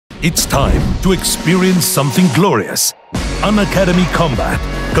It's time to experience something glorious. Unacademy Combat.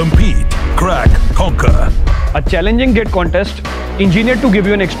 Compete, crack, conquer. A challenging gate contest engineered to give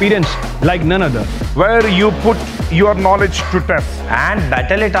you an experience like none other. Where you put your knowledge to test and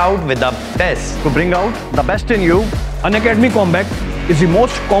battle it out with a test to bring out the best in you. Unacademy Combat is the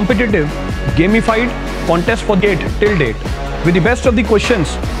most competitive, gamified contest for gate till date, with the best of the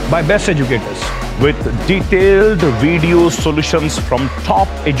questions by best educators. with detailed video solutions from top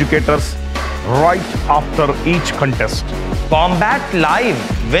educators right after each contest. Combat live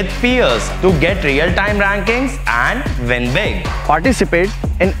with peers to get real-time rankings and win big. Participate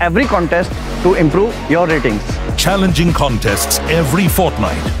in every contest to improve your ratings. Challenging contests every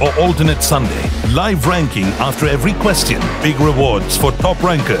fortnight or alternate Sunday. Live ranking after every question. Big rewards for top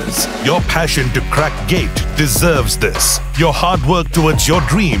rankers. Your passion to crack gate deserves this. Your hard work towards your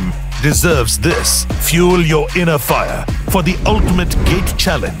dream deserves this. Fuel your inner fire for the ultimate gate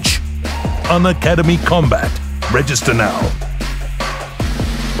challenge. Unacademy Combat. Register now.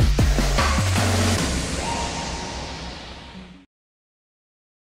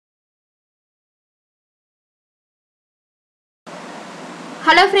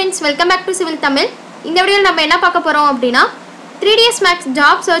 Hello friends, welcome back to Civil Tamil. இந்த வீடியோல நம்ம என்ன பார்க்க போறோம் அப்படினா 3dsmax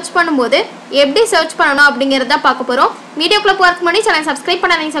job search பண்ணும்போது எப்படி search பண்ணனும் அப்படிங்கறத பார்க்க போறோம். வீடியோக்குள்ள போறதுக்கு முன்னாடி சேனலை subscribe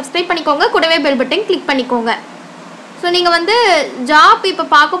பண்ணாதீங்க, subscribe பண்ணிக்கோங்க, கூடவே bell button click பண்ணிக்கோங்க. சோ நீங்க வந்து job இப்ப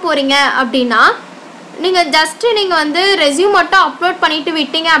பார்க்க போறீங்க அப்படினா நீங்க just நீங்க வந்து resume மட்டும் அப்லோட் பண்ணிட்டு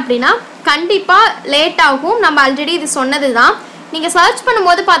விட்டீங்க அப்படினா கண்டிப்பா லேட் ஆகும். நம்ம ஆல்ரெடி இது சொன்னதுதான். நீங்க search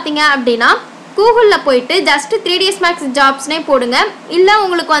பண்ணும்போது பாத்தீங்க அப்படினா Google போயிட்டு just 3dsmax jobs னே போடுங்க. இல்ல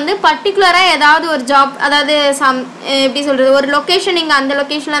உங்களுக்கு வந்து பர்టిక్యులரா ஏதாவது ஒரு job அதாவது எப்படி சொல்றது ஒரு லொகேஷன் நீங்க அந்த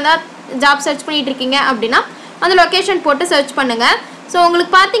லொகேஷன்ல தான் job search பண்ணிட்டு இருக்கீங்க அப்படினா அந்த லொகேஷன் போட்டு search பண்ணுங்க. சோ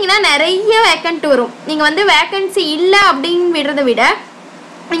உங்களுக்கு பாத்தீங்கன்னா நிறைய வேகன்ட் வரும். நீங்க வந்து வேகன்சி இல்ல அப்படினு விடுறதை விட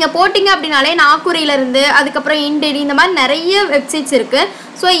நீங்க போடிங்க அப்படினாலே நாக்குரியில இருந்து அதுக்கு அப்புறம் இண்டெட் இந்த மாதிரி நிறைய வெப்சைட்ஸ் இருக்கு.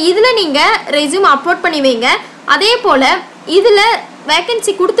 சோ இதுல நீங்க ரெஸ்யூம் அப்லோட் பண்ணி வைங்க. அதே போல இதுல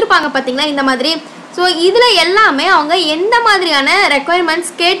வேகன்சி கொடுத்திருப்பாங்க பாத்தீங்களா இந்த மாதிரி. சோ இதுல எல்லாமே அவங்க எந்த மாதிரியான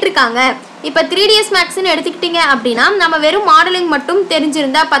ரெக்குயர்மெண்ட்ஸ் கேட்டிருக்காங்க. இப்போ 3dsmax ன்னு எடுத்துக்கிட்டீங்க அப்படினா நம்ம வெறும் மாடலிங் மட்டும்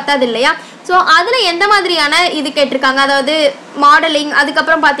தெரிஞ்சிருந்தா பத்தாது இல்லையா. சோ அதுல எந்த மாதிரியான இது கேட்டிருக்காங்க அதாவது மாடலிங் அதுக்கு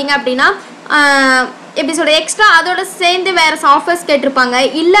அப்புறம் பாத்தீங்க அப்படினா எப்படி சொல்ற எக்ஸ்ட்ரா அதோட சேர்ந்து வேற சாஃப்ட்வேர்ஸ் கேட்டிருப்பாங்க.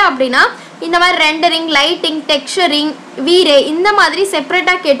 இல்ல அப்படினா இந்த மாதிரி ரெண்டரிங், லைட்டிங், டெக்ஸ்சரிங், வீரே இந்த மாதிரி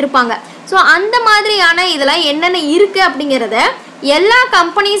செப்பரேட்டா கேட்டிருப்பாங்க. சோ அந்த மாதிரியான இதெல்லாம் என்னென்ன இருக்கு அப்படிங்கறத எல்லா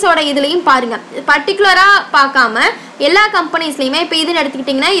கம்பெனிஸோட இதுலயும் பாருங்க. பர்టిక్యులரா பார்க்காம எல்லா கம்பெனிஸ்லயுமே இப்போ இதுன்னு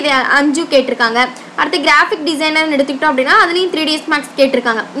எடுத்துக்கிட்டீங்கன்னா இது 5 கேட்டிருக்காங்க. அடுத்து கிராஃபிக் டிசைனர் எடுத்துக்கிட்டோம் அப்படின்னா அதுலயும் 3dsmax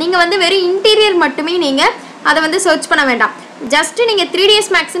கேட்டிருக்காங்க. நீங்க வந்து வெறும் இன்டீரியர் மட்டுமே நீங்க அதை வந்து சர்ச் பண்ண வேண்டாம். ஜஸ்ட் நீங்க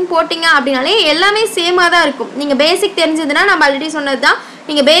 3dsmax ன்னு போட்டீங்க அப்படினாலே எல்லாமே சேமா தான் இருக்கும். நீங்க பேசிக் தெரிஞ்சதுன்னா நம்ம ஆல்ரெடி சொன்னதுதான்.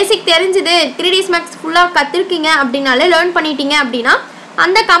 நீங்க பேசிக் தெரிஞ்சது 3dsmax ஃபுல்லா கத்துக்கிட்டீங்க அப்படினாலே லேர்ன் பண்ணிட்டீங்க அப்படினா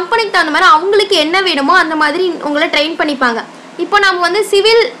அந்த கம்பெனிக்கு தகுந்த மாதிரி அவங்களுக்கு என்ன வேணுமோ அந்த மாதிரி உங்களை ட்ரெயின் பண்ணிப்பாங்க. இப்போ நாம வந்து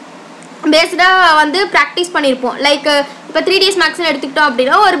சிவில் பேஸ்டா வந்து பிராக்டிஸ் பண்ணிருப்போம். லைக் இப்போ 3dsmax ன்னு எடுத்துக்கிட்டோம்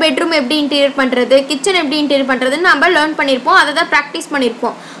அப்படினா ஒரு பெட்ரூம் எப்படி இன்டீரியர் பண்றது, கிச்சன் எப்படி இன்டீரியர் பண்றதுன்னு நம்ம லேர்ன் பண்ணிருப்போம். அதை தான் பிராக்டிஸ்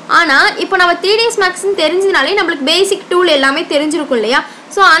பண்ணிருப்போம். ஆனா இப்போ நம்ம 3dsmax ன்னு தெரிஞ்சதுனாலே நமக்கு பேசிக் டூல் எல்லாமே தெரிஞ்சிருக்கும் இல்லையா.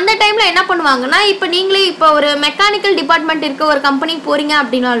 சோ அந்த டைம்ல என்ன பண்ணுவாங்கன்னா இப்போ நீங்களே இப்போ ஒரு மெக்கானிக்கல் டிபார்ட்மெண்ட் இருக்க ஒரு கம்பெனிக்கு போறீங்க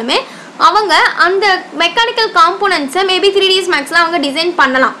அப்படினாலுமே அவங்க அந்த மெக்கானிக்கல் காம்போனன்ட்ஸை மேபி 3dsmaxல அவங்க டிசைன்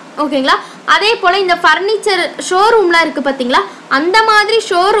பண்ணலாம். ஓகேங்களா. அதே போல இந்த ஃபர்னிச்சர் ஷோரூம்லாம் இருக்கு பாத்தீங்களா அந்த மாதிரி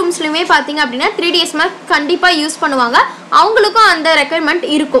ஷோரூம்ஸ்லயுமே பாத்தீங்க அப்படின்னா 3dsmax கண்டிப்பா யூஸ் பண்ணுவாங்க. அவங்களுக்கும் அந்த ரெக்குயர்மெண்ட்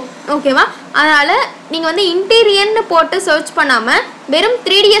இருக்கும். ஓகேவா. அதனால நீங்க வந்து இன்டீரியர்னு போட்டு சர்ச் பண்ணாம வெறும்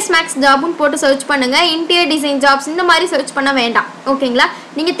 3dsmax ஜாப்னு போட்டு சர்ச் பண்ணுங்க. இன்டீரியர் டிசைன் ஜாப்ஸ் இந்த மாதிரி சர்ச் பண்ண வேண்டாம். ஓகேங்களா.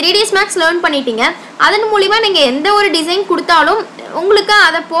 நீங்க 3dsmax லேர்ன் பண்ணிட்டீங்க. அதன் மூலமா நீங்க எந்த ஒரு டிசைன் கொடுத்தாலும் உங்களுக்கு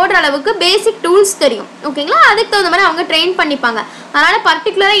அதை போடுற அளவுக்கு பேசிக் டூல்ஸ் தெரியும். ஓகேங்களா. அதுக்கு தகுந்த மாதிரி அவங்க ட்ரெயின் பண்ணிப்பாங்க. அதனால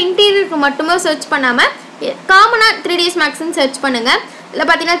பர்టిక్యులரா இன்டீரியருக்கு மட்டுமே சர்ச் பண்ணாம காமனா 3dsmax ன்னு சர்ச் பண்ணுங்க. இல்ல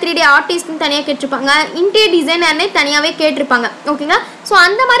பாத்தீங்கன்னா 3D ஆர்டிஸ்ட்னு தனியா கேட்டிருப்பாங்க, இன்டீரியர் டிசைனர்னே தனியாவே கேட்டிருப்பாங்க. ஓகேங்களா. சோ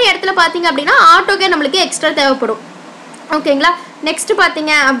அந்த மாதிரி இடத்துல பாத்தீங்க அப்படின்னா ஆட்டோகேட் நம்மளுக்கு எக்ஸ்ட்ரா தேவைப்படும். ஓகேங்களா. நெக்ஸ்ட்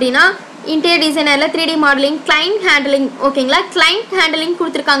பாத்தீங்க அப்படின்னா interior டிசைனர்ல 3D modelling, client handling. ஓகேங்களா. கிளையண்ட் ஹேண்டலிங்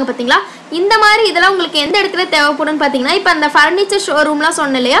கொடுத்துருக்காங்க பாத்தீங்களா. இந்த மாதிரி இதெல்லாம் உங்களுக்கு எந்த இடத்துல தேவைப்படும்னு பாத்தீங்கன்னா இப்போ அந்த ஃபர்னிச்சர் ஷோரூம்லாம்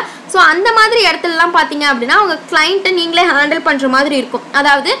சொன்னேன் இல்லையா. ஸோ அந்த மாதிரி இடத்துலலாம் பார்த்தீங்க அப்படின்னா அவங்க கிளைண்ட்டை நீங்களே ஹேண்டில் பண்ணுற மாதிரி இருக்கும்.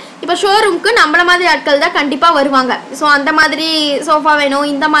 அதாவது இப்போ ஷோரூம்க்கு நம்மள மாதிரி ஆட்கள் தான் கண்டிப்பாக வருவாங்க. ஸோ அந்த மாதிரி சோஃபா வேணும்,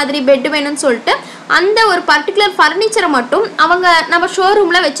 இந்த மாதிரி பெட் வேணும்னு சொல்லிட்டு அந்த ஒரு பர்டிகுலர் ஃபர்னிச்சரை மட்டும் அவங்க நம்ம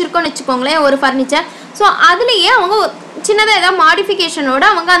ஷோரூமில் வச்சுருக்கோன்னு வச்சுக்கோங்களேன் ஒரு ஃபர்னிச்சர். ஸோ அதுலேயே அவங்க சின்னதாக ஏதாவது மாடிஃபிகேஷனோட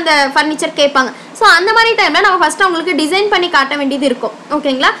அவங்க அந்த ஃபர்னிச்சர் கேட்பாங்க. ஸோ அந்த மாதிரி டைமில் நம்ம ஃபஸ்ட்டு அவங்களுக்கு டிசைன் பண்ணி காட்ட வேண்டியது இருக்கும்.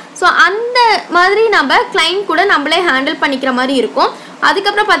 ஓகேங்களா. ஸோ அந்த மாதிரி நம்ம கிளைண்ட் கூட நம்மளே ஹேண்டில் பண்ணிக்கிற மாதிரி இருக்கும்.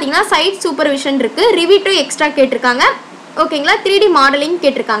 அதுக்கப்புறம் பார்த்தீங்கன்னா சைட் சூப்பர்விஷன் இருக்குது, ரிவ்யூ டு எக்ஸ்ட்ரா கேட்டிருக்காங்க. ஓகேங்களா, 3D மாடலிங்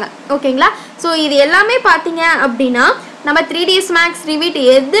கேட்டிருக்காங்க. ஓகேங்களா, ஸோ இது எல்லாமே பார்த்தீங்க அப்படின்னா நம்ம 3ds max ரிவிட்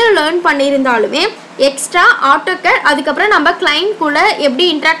எது லேர்ன் பண்ணியிருந்தாலுமே எக்ஸ்ட்ரா ஆட்டோகேட், அதுக்கப்புறம் நம்ம கிளைண்ட் கூட எப்படி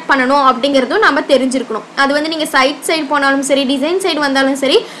இன்ட்ராக்ட் பண்ணணும் அப்படிங்கிறதும் நம்ம தெரிஞ்சிருக்கணும். அது வந்து நீங்கள் சைடு போனாலும் சரி, டிசைன் சைடு வந்தாலும்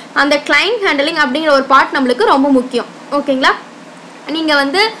சரி, அந்த கிளைண்ட் ஹேண்டலிங் அப்படிங்கிற ஒரு பார்ட் நம்மளுக்கு ரொம்ப முக்கியம். ஓகேங்களா, நீங்கள்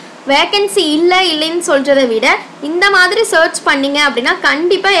வந்து வேக்கன்சி இல்லைன்னு சொல்கிறத விட இந்த மாதிரி சர்ச் பண்ணிங்க அப்படின்னா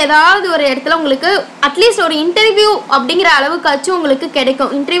கண்டிப்பாக ஏதாவது ஒரு இடத்துல உங்களுக்கு அட்லீஸ்ட் ஒரு இன்டர்வியூ அப்படிங்கிற அளவுக்காச்சும் உங்களுக்கு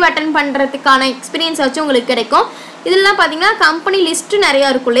கிடைக்கும். இன்டர்வியூ அட்டன் பண்ணுறதுக்கான எக்ஸ்பீரியன்ஸ் ஆச்சும் உங்களுக்கு கிடைக்கும். இதெல்லாம் பார்த்தீங்கன்னா கம்பெனி லிஸ்ட்டு நிறையா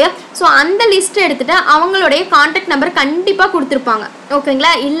இருக்கும் இல்லையா, ஸோ அந்த லிஸ்ட்டு எடுத்துகிட்டு அவங்களுடைய கான்டாக்ட் நம்பர் கண்டிப்பாக கொடுத்துருப்பாங்க.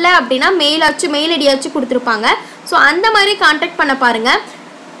 ஓகேங்களா, இல்லை அப்படின்னா மெயில் ஐடியாச்சும் கொடுத்துருப்பாங்க. ஸோ அந்த மாதிரி கான்டாக்ட் பண்ண பாருங்கள்.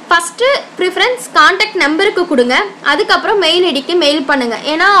 ஃபஸ்ட்டு ப்ரிஃபரன்ஸ் கான்டாக்ட் நம்பருக்கு கொடுங்க, அதுக்கப்புறம் மெயில் ஐடிக்கு மெயில் பண்ணுங்கள்.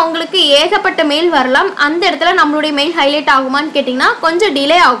 ஏன்னா அவங்களுக்கு ஏகப்பட்ட மெயில் வரலாம், அந்த இடத்துல நம்மளுடைய மெயில் ஹைலைட் ஆகுமான்னு கேட்டிங்கன்னா கொஞ்சம்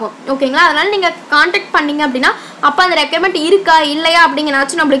டிலே ஆகும். ஓகேங்களா, அதனால் நீங்கள் கான்டாக்ட் பண்ணிங்க அப்படின்னா அப்போ அந்த ரெக்யர்மெண்ட் இருக்கா இல்லையா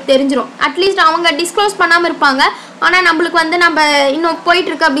அப்படிங்கிறனாச்சும் நம்மளுக்கு தெரிஞ்சிடும். அட்லீஸ்ட் அவங்க டிஸ்க்ளோஸ் பண்ணாமல் இருப்பாங்க, ஆனால் நம்மளுக்கு வந்து நம்ம இன்னும்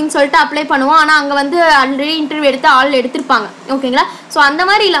போயிட்டுருக்கு அப்படின்னு சொல்லிட்டு அப்ளை பண்ணுவோம், ஆனால் அங்கே வந்து ஆல்ரெடி இன்டர்வியூ எடுத்து ஆள் எடுத்திருப்பாங்க. ஓகேங்களா, ஸோ அந்த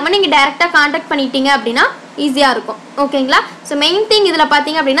மாதிரி இல்லாமல் நீங்கள் டேரெக்டாக கான்டாக்ட் பண்ணிட்டீங்க அப்படின்னா ஈஸியாக இருக்கும். ஓகேங்களா, ஸோ மெயின் திங் இதில்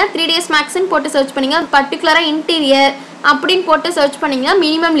பார்த்தீங்க அப்படின்னா 3ds maxன்னு போட்டு சர்ச் பண்ணிங்க, பர்டிகுலராக இன்டீரியர் அப்படின்னு போட்டு சர்ச் பண்ணிங்கன்னா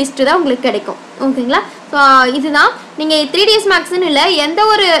மினிமம் லிஸ்ட்டு தான் உங்களுக்கு கிடைக்கும். ஓகேங்களா, ஸோ இதுதான் நீங்கள் 3ds maxன்னு இல்லை எந்த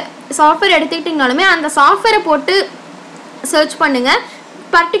ஒரு சாஃப்ட்வேர் எடுத்துக்கிட்டிங்கனாலுமே அந்த சாஃப்ட்வேரை போட்டு சர்ச் பண்ணுங்கள்.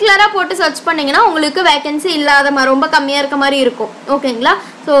 பர்டிகுலராக போட்டு சர்ச் பண்ணிங்கன்னா உங்களுக்கு வேகன்சி இல்லாத மாதிரி ரொம்ப கம்மியாக இருக்க மாதிரி இருக்கும். ஓகேங்களா,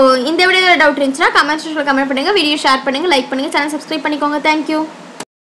 ஸோ இந்த வீடியோவில் டவுட் இருந்துச்சுன்னா கமெண்ட் செக்ஷனில் கமெண்ட் பண்ணுங்கள், வீடியோ ஷேர் பண்ணுங்கள், லைக் பண்ணுங்கள், சேனல் சப்ஸ்கிரைப் பண்ணிக்கோங்க. தேங்க்யூ.